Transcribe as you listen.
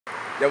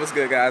Yo, what's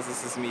good, guys?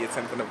 This is me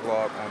attempting to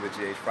vlog on the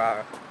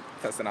GH5,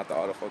 testing out the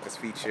autofocus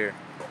feature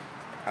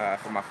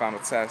for my final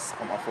test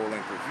on my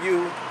full-length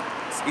review.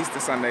 It's Easter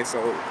Sunday,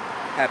 so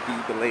happy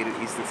belated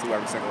Easter to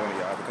every single one of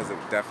y'all, because it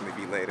will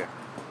definitely be later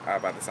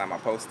by the time I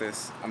post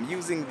this. I'm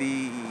using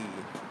the,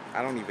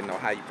 I don't even know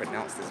how you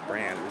pronounce this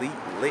brand,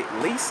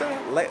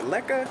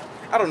 Leica?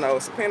 I don't know.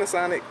 It's a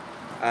Panasonic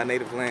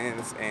native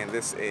lens, and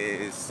this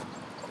is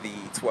the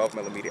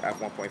 12mm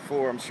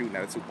f1.4. I'm shooting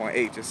at a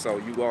 2.8 just so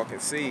you all can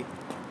see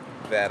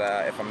that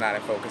if I'm not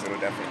in focus, it'll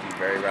definitely be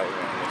very relevant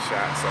in this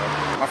shot. So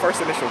my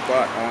first initial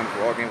thought on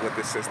vlogging with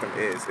this system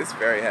is it's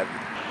very heavy.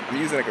 I'm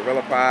using a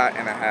Gorilla Pod,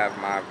 and I have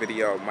my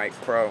Video Mic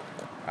Pro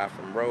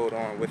from Rode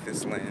on with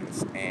this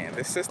lens. And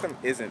this system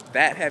isn't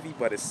that heavy,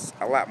 but it's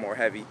a lot more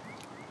heavy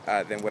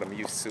than what I'm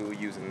used to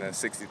using the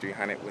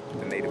 6300 with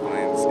the native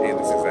lens and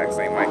this exact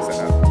same mic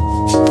setup.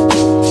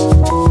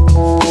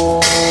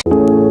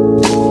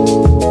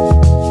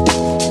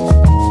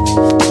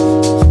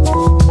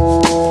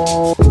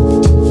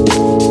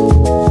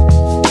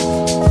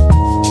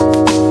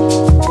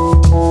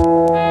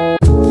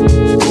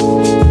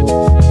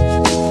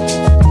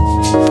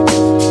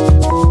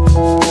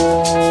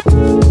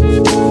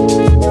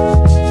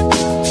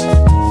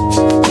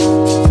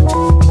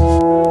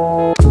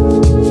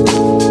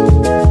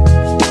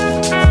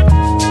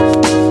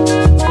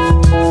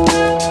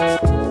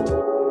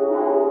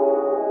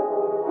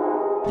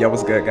 Yo,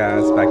 what's good,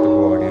 guys? Back to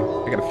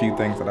vlogging. I got a few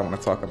things that I want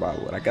to talk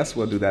about, but I guess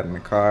we'll do that in the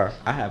car.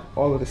 I have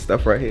all of this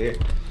stuff right here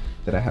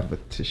that I have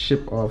to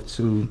ship off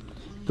to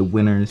the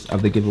winners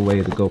of the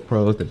giveaway, the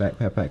GoPros, the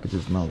backpack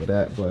packages, and all of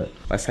that, but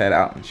let's head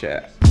out and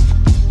chat.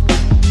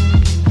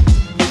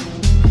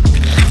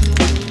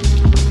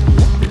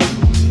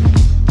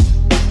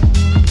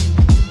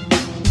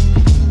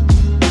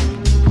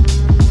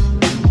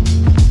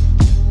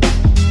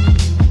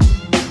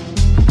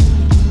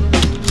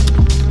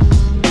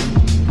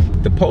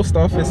 Post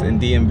office and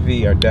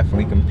DMV are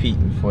definitely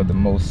competing for the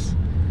most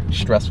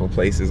stressful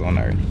places on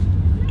earth.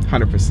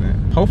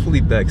 100%. Hopefully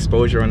the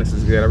exposure on this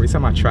is good. Every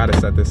time I try to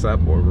set this up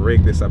or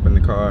rig this up in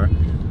the car,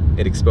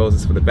 it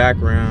exposes for the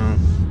background.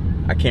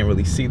 I can't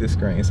really see the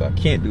screen, so I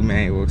can't do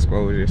manual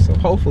exposure. So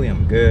hopefully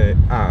I'm good.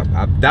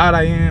 I doubt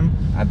I am.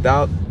 I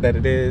doubt that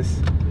it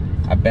is.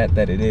 I bet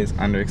that it is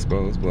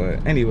underexposed,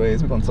 but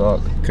anyways, we're gonna talk.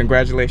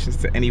 Congratulations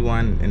to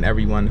anyone and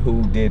everyone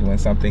who did win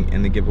something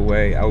in the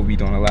giveaway. I will be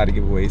doing a lot of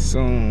giveaways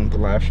soon. The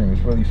live stream was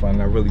really fun,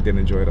 and I really did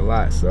enjoy it a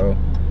lot. So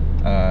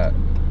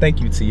thank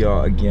you to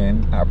y'all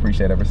again. I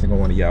appreciate every single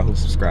one of y'all who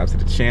subscribes to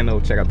the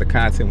channel. Check out the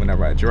content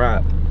whenever I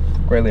drop.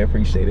 Really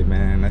appreciate it,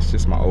 man. That's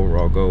just my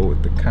overall goal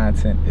with the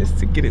content, is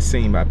to get it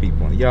seen by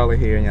people. And y'all are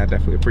here, and y'all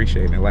definitely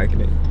appreciate it and liking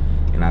it.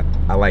 And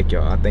I like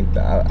y'all. I think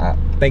that I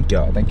thank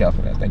y'all. Thank y'all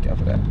for that. Thank y'all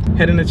for that.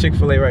 Heading to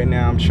Chick-fil-A right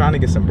now. I'm trying to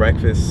get some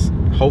breakfast.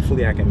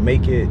 Hopefully I can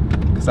make it,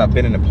 because I've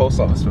been in the post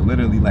office for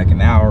literally like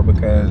an hour,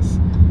 because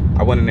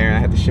I went in there and I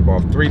had to ship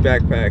off 3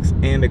 backpacks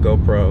and a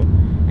GoPro,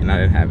 and I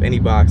didn't have any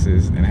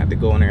boxes, and I had to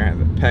go in there and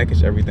had to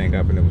package everything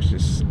up, and it was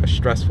just a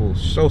stressful,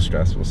 so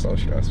stressful.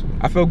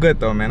 I feel good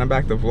though, man. I'm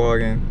back to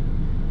vlogging.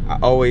 I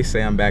always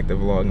say I'm back to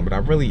vlogging, but I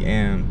really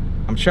am.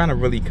 I'm trying to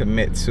really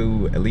commit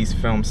to at least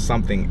film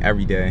something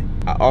every day.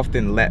 I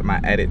often let my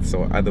edits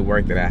or other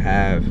work that I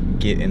have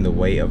get in the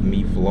way of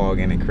me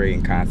vlogging and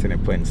creating content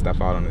and putting stuff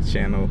out on the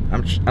channel.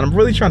 I'm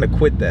really trying to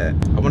quit that.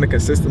 I want to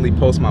consistently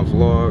post my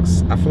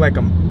vlogs. I feel like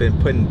I've been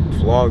putting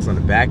vlogs on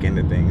the back end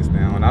of things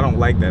now, and I don't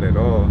like that at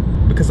all,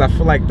 because I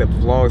feel like the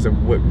vlogs are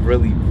what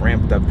really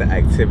ramped up the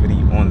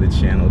activity on the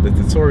channel. The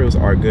tutorials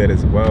are good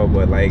as well,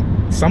 but like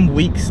some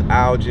weeks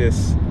I'll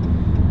just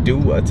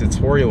do a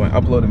tutorial and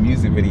upload a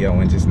music video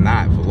and just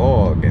not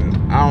vlog, and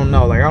I don't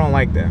know, like I don't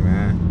like that,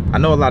 man. I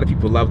know a lot of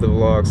people love the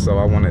vlogs, so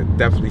I want to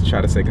definitely try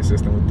to stay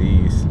consistent with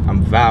these.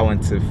 I'm vowing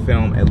to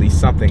film at least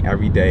something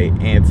every day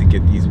and to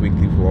get these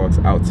weekly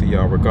vlogs out to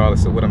y'all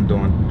regardless of what I'm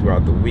doing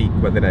throughout the week,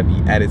 whether that be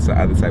edits or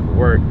other type of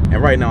work.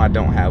 And right now I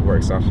don't have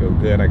work, so I feel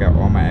good. I got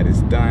all my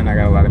edits done. I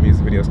got a lot of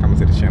music videos coming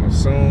to the channel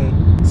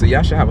soon, so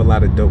y'all should have a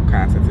lot of dope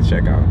content to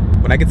check out.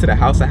 When I get to the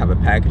house, I have a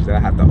package that I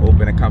have to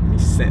open. A company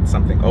sent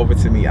something over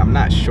to me. I'm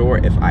not sure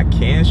if I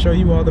can show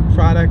you all the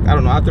product. I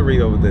don't know. I have to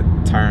read over the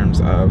terms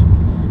of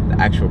the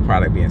actual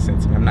product being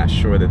sent to me. I'm not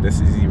sure that this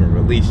is even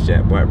released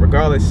yet, but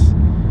regardless,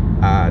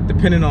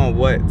 depending on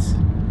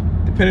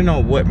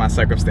what my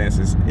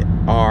circumstances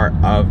are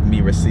of me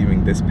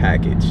receiving this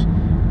package,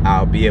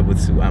 I'll be able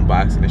to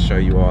unbox it and show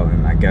you all,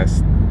 and I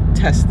guess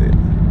test it.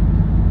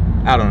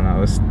 I don't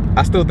know.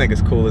 I still think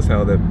it's cool as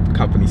hell that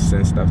companies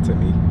send stuff to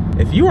me.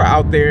 If you are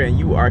out there and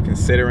you are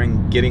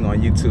considering getting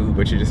on YouTube,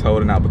 but you're just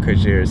holding out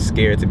because you're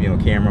scared to be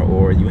on camera,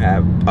 or you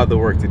have other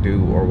work to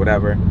do or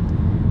whatever,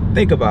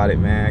 think about it,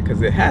 man,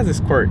 because it has its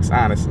quirks,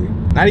 honestly.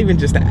 Not even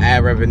just the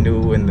ad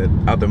revenue and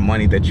the other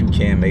money that you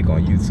can make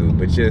on YouTube,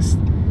 but just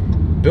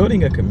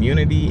building a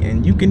community,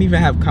 and you can even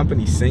have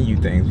companies send you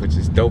things, which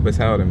is dope as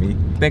hell to me.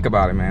 Think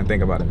about it, man.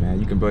 Think about it, man.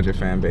 You can build your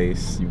fan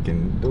base. You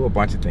can do a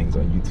bunch of things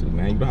on YouTube,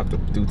 man. You don't have to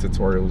do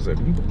tutorials. Or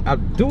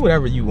do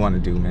whatever you want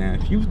to do,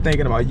 man. If you're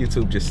thinking about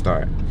YouTube, just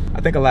start.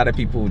 I think a lot of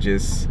people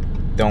just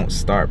don't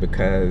start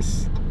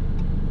because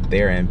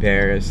they're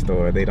embarrassed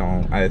or they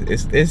don't.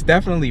 It's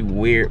definitely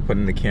weird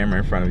putting the camera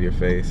in front of your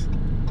face.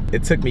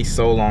 It took me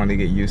so long to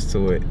get used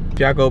to it. If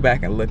y'all go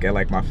back and look at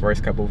like my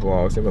first couple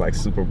vlogs, they were like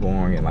super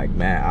boring and like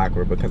mad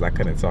awkward because I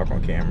couldn't talk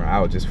on camera.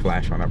 I would just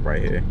flash one up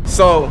right here.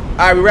 So,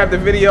 alright, we wrapped the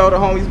video. The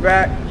homie's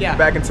back. Yeah.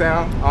 Back in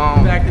town.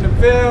 Back in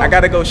the field. I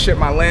gotta go ship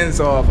my lens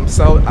off.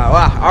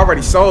 I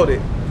already sold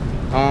it.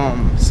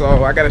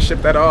 So I gotta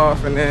ship that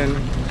off, and then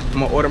I'm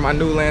gonna order my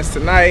new lens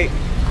tonight.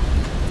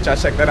 Try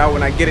to check that out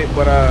when I get it.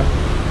 But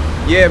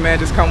yeah, man,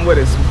 just come with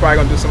us. We're probably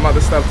gonna do some other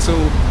stuff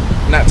too.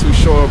 Not too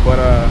sure, but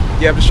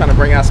yeah, I'm just trying to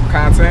bring out some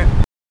content.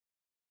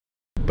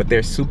 But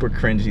they're super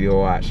cringy to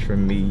watch for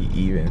me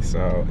even,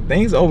 so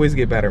things always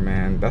get better,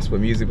 man. That's what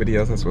music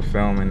videos, that's what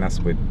filming, that's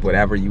what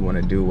whatever you want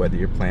to do, whether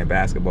you're playing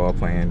basketball,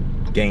 playing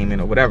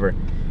gaming, or whatever.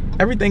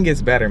 Everything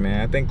gets better,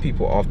 man. I think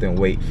people often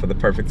wait for the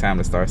perfect time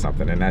to start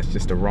something, and that's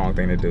just the wrong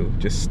thing to do.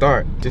 Just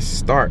start,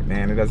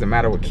 man. It doesn't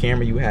matter what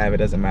camera you have, it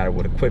doesn't matter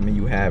what equipment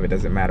you have, it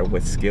doesn't matter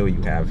what skill you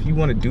have. If you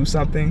want to do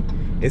something,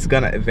 it's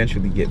gonna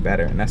eventually get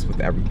better, and that's with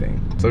everything.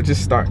 So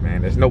just start,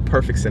 man. There's no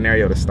perfect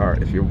scenario to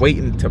start. If you're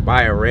waiting to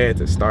buy a red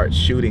to start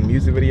shooting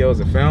music videos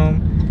or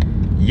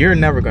film, you're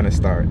never gonna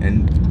start.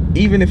 And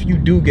even if you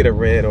do get a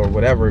red or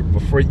whatever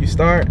before you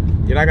start,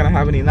 you're not gonna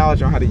have any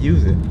knowledge on how to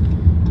use it.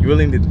 You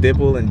really need to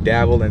dibble and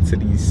dabble into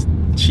these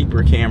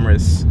cheaper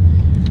cameras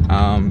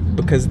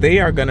because they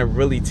are gonna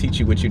really teach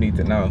you what you need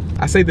to know.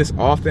 I say this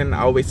often.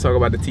 I always talk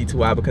about the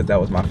T2i because that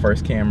was my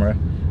first camera,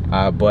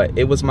 but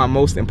it was my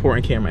most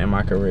important camera in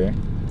my career.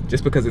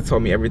 Just because it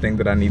told me everything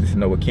that I needed to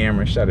know with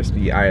camera, shutter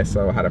speed,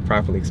 ISO, how to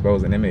properly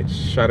expose an image,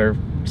 shutter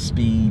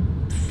speed,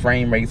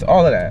 frame rates,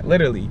 all of that.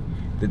 Literally,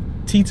 the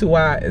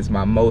T2i is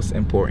my most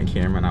important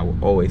camera, and I will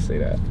always say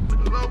that.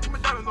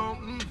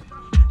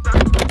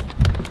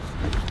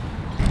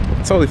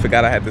 I totally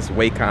forgot I had this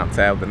Wacom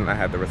tab, but then I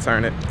had to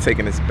return it.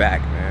 Taking this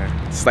back,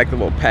 man. It's like the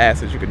little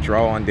passage you can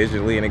draw on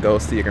digitally and it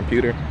goes to your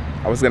computer.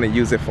 I was gonna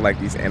use it for like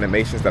these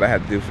animations that I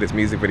had to do for this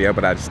music video,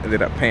 but I just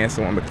ended up paying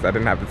someone because I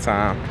didn't have the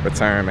time to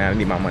return, man. I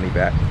need my money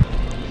back.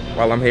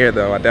 While I'm here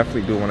though, I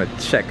definitely do want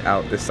to check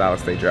out this solid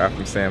state drive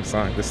from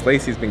Samsung. This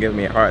Lacey's been giving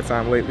me a hard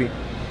time lately,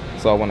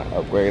 so I want to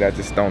upgrade. I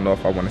just don't know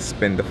if I want to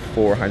spend the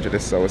 $400 or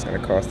so it's gonna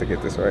cost to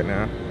get this right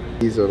now.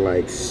 These are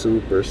like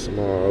super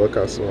small. Look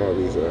how small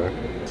these are.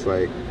 It's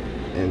like,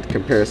 in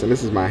comparison,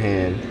 this is my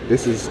hand.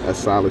 This is a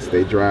solid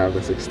state drive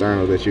that's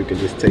external that you can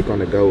just take on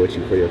the go with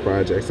you for your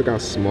projects. Look how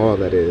small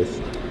that is.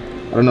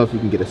 I don't know if you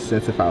can get a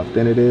sense of how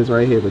thin it is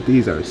right here, but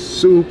these are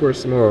super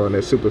small and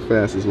they're super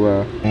fast as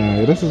well.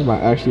 And this is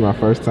actually my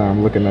first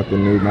time looking at the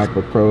new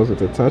MacBook Pros with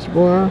the touch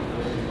bar.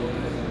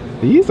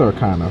 These are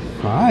kind of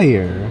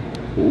fire.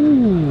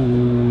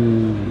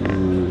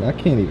 Ooh, I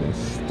can't even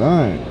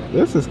stunt.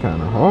 This is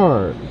kind of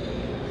hard.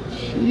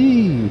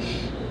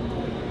 Sheesh.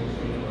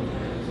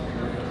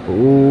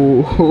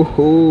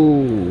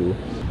 Ooh.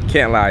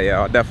 Can't lie,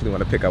 y'all. I definitely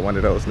want to pick up one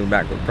of those new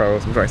MacBook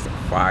Pros. I'm just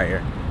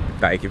fire.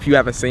 Like, if you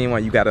haven't seen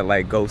one, you gotta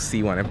like go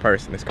see one in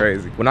person. It's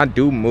crazy. When I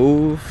do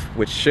move,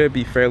 which should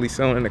be fairly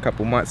soon in a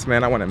couple months,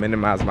 man, I want to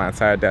minimize my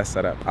entire desk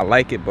setup. I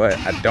like it, but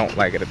I don't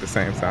like it at the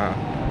same time.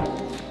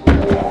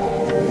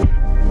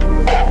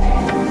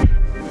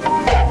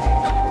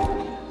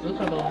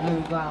 Look at those new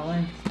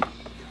violins.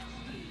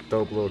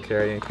 Dope little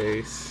carrying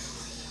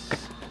case.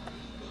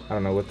 I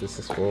don't know what this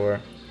is for.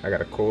 I got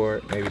a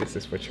cord. Maybe this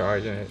is for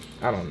charging it.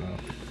 I don't know.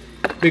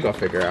 We're gonna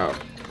figure out.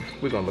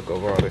 We're gonna look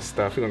over all this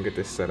stuff. We're gonna get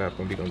this set up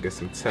and we're gonna get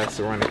some tests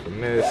running from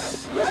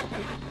this.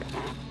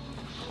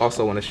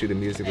 Also want to shoot a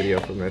music video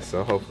from this,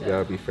 so hopefully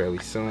that'll be fairly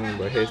soon.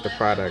 But here's the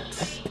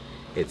product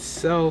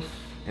itself,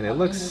 and it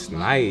looks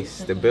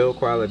nice. The build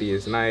quality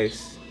is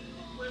nice.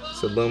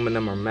 It's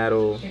aluminum or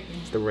metal.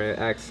 It's the red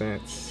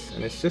accents,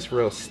 and it's just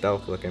real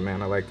stealth looking,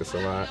 man. I like this a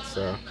lot,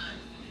 so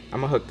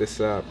I'm gonna hook this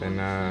up and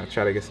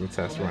try to get some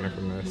tests running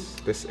from this.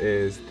 This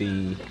is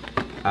the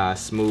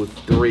Smooth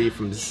 3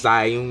 from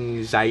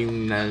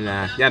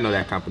Zhiyun. Y'all know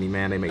that company,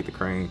 man. They make the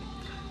crane.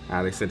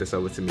 They sent this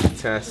over to me to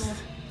test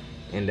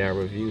in their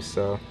review.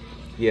 So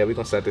yeah, we're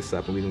gonna set this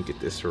up and we're gonna get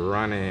this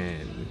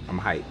running. I'm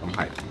hyped.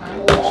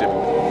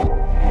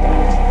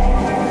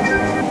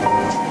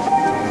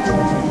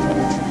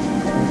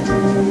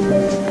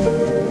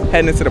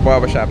 Heading into the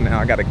barbershop now.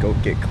 I gotta go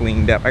get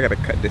cleaned up. I gotta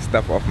cut this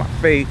stuff off my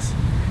face.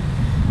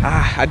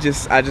 I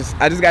just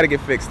gotta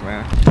get fixed,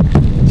 man.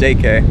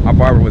 JK, my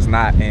barber was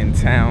not in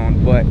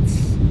town, but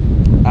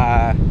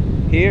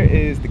here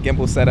is the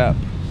gimbal setup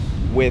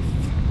with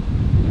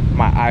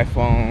my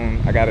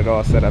iPhone. I got it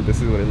all set up.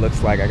 This is what it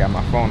looks like. I got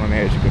my phone on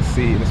there, as you can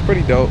see, and it's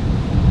pretty dope.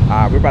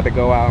 We're about to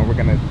go out and we're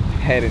gonna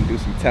head and do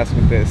some tests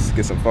with this,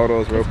 get some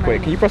photos real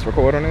quick. Can you press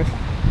record on this?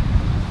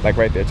 Like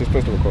right there, just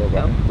press the record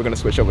button. We're gonna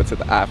switch over to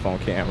the iPhone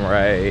cam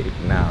right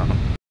now.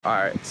 All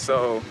right,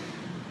 so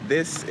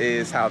this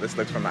is how this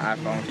looks from the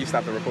iPhone. Can you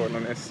stop the recording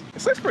on this?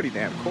 This looks pretty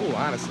damn cool,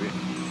 honestly.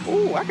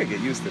 Ooh, I could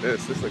get used to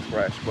this. This looks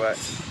fresh, but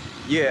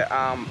yeah,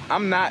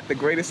 I'm not the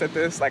greatest at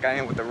this like I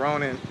am with the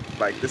Ronin.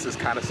 Like, this is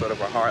kind of sort of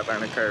a hard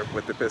learning curve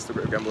with the pistol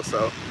grip gimbal,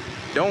 so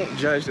don't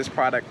judge this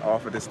product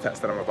off of this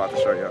test that I'm about to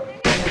show y'all.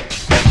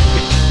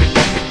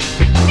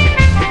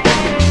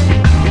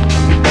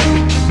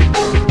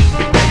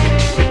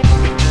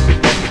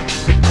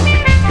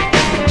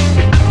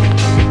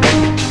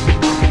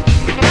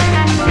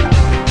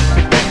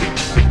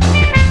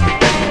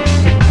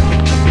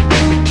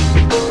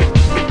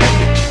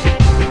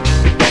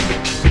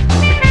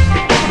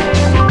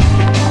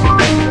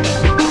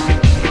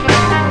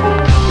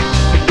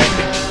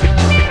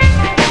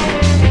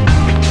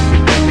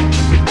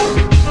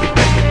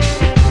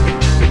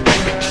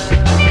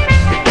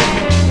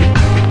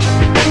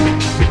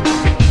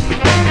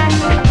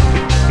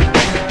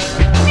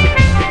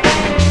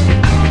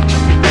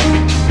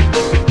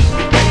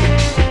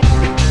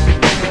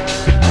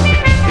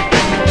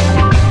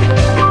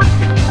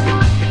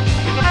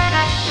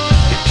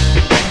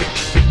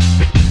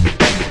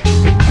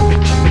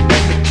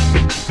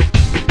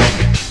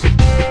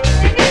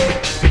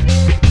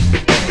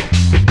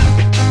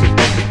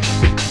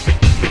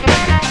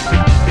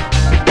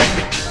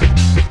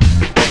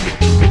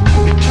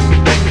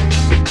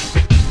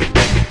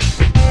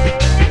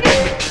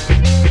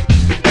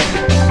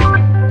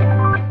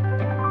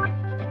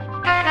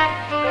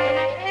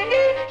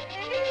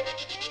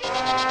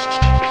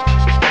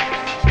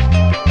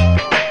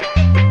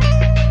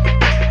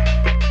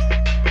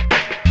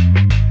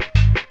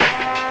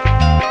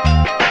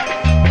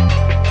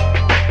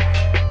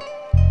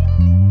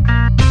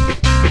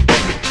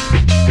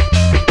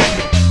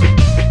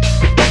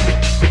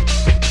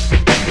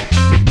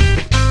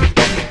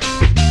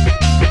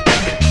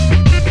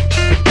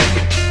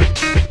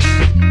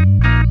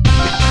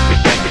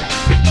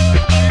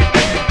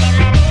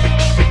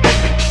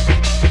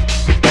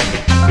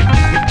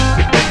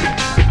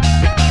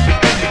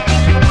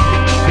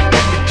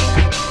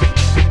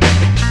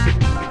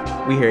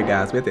 We here,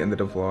 guys. We're at the end of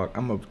the vlog.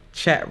 I'm gonna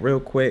chat real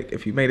quick.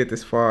 If you made it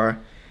this far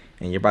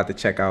and you're about to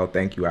check out,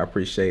 thank you. I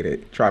appreciate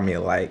it. Try me a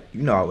like.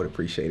 You know I would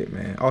appreciate it,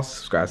 man. Also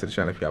subscribe to the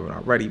channel if you haven't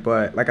already.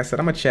 But like I said,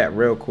 I'm gonna chat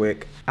real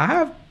quick.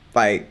 I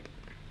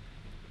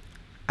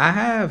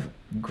have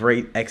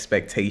great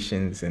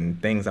expectations and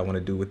things I want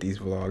to do with these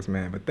vlogs,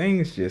 man, but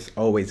things just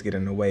always get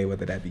in the way,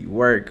 whether that be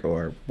work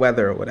or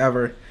weather or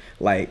whatever.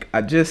 Like,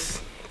 I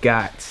just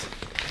got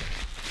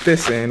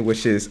this in,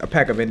 which is a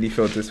pack of indie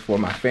filters for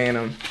my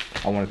Phantom.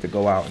 I wanted to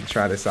go out and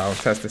try this out,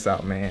 test this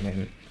out, man,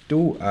 and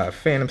do a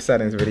Phantom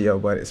settings video,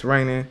 but it's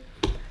raining,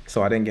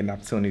 so I didn't get an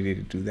opportunity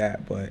to do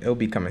that, but it'll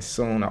be coming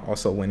soon. I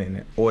also went in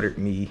and ordered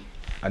me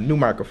a new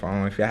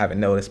microphone. If you haven't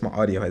noticed, my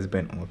audio has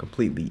been on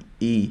completely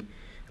E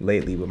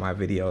lately with my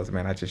videos,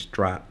 man. I just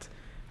dropped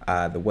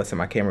the what's in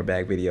my camera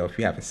bag video. If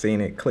you haven't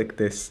seen it, click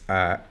this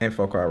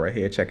info card right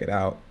here, check it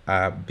out.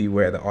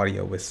 Beware, the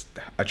audio was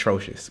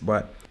atrocious,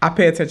 but I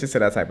pay attention to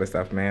that type of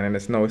stuff, man, and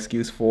there's no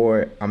excuse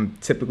for it. I'm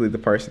typically the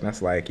person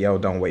that's like, yo,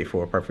 don't wait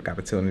for a perfect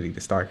opportunity to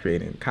start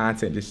creating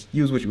content. Just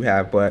use what you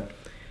have, but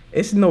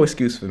it's no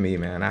excuse for me,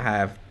 man.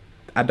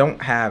 I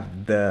don't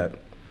have the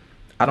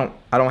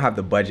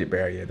budget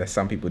barrier that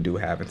some people do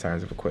have in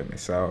terms of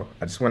equipment. So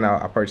I just went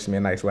out, I purchased me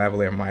a nice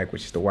lavalier mic,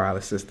 which is the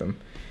wireless system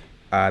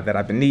that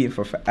I've been needing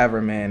for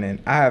forever, man.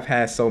 And I have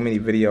had so many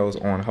videos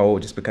on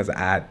hold just because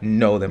I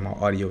know that my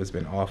audio has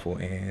been awful,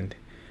 and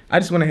I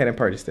just went ahead and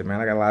purchased it,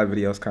 man. I got a lot of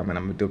videos coming.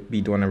 I'm gonna be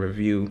doing a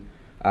review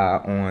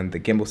on the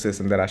gimbal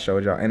system that I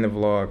showed y'all in the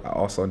vlog. I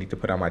also need to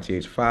put out my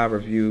GH5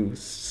 review.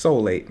 So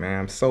late, man.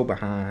 I'm so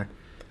behind.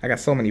 I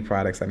got so many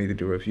products I need to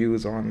do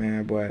reviews on,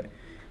 man, but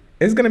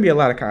it's gonna be a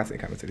lot of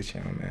content coming to the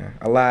channel, man.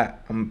 A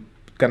lot. I'm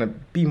gonna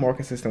be more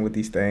consistent with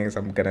these things.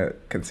 I'm gonna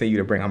continue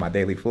to bring out my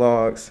daily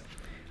vlogs.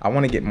 I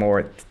want to get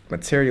more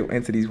material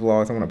into these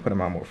vlogs. I want to put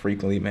them out more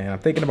frequently, man. I'm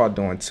thinking about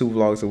doing 2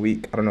 vlogs a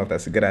week. I don't know if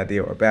that's a good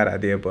idea or a bad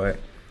idea, but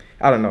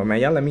I don't know, man.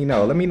 Y'all let me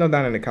know. Let me know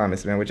down in the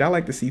comments, man. Would y'all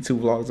like to see 2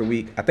 vlogs a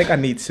week? I think I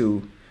need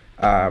to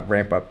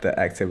ramp up the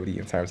activity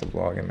in terms of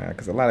vlogging, man,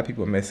 because a lot of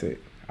people miss it.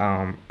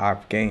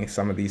 I've gained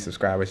some of these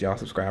subscribers, y'all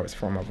subscribers,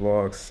 from my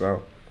vlogs,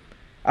 so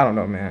I don't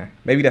know, man.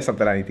 Maybe that's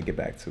something I need to get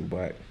back to,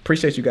 but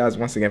appreciate you guys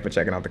once again for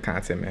checking out the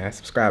content, man.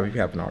 Subscribe if you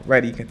haven't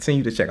already.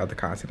 Continue to check out the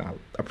content. I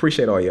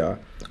appreciate all y'all.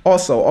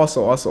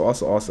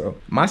 Also,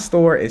 my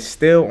store is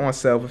still on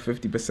sale for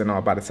 50%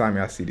 off by the time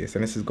y'all see this,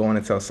 and this is going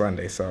until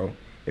Sunday. So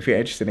if you're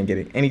interested in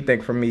getting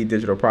anything from me,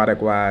 digital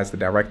product-wise, the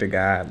director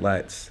guide,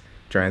 LUTs,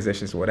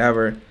 transitions,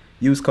 whatever,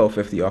 use code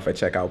 50 off at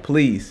checkout.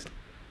 Please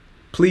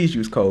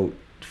use code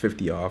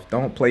 50 off.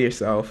 Don't play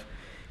yourself.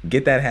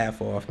 Get that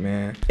half off,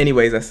 man.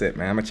 Anyways, that's it,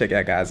 man. I'm gonna check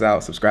y'all guys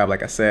out. Subscribe,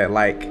 like I said,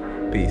 like.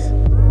 Peace.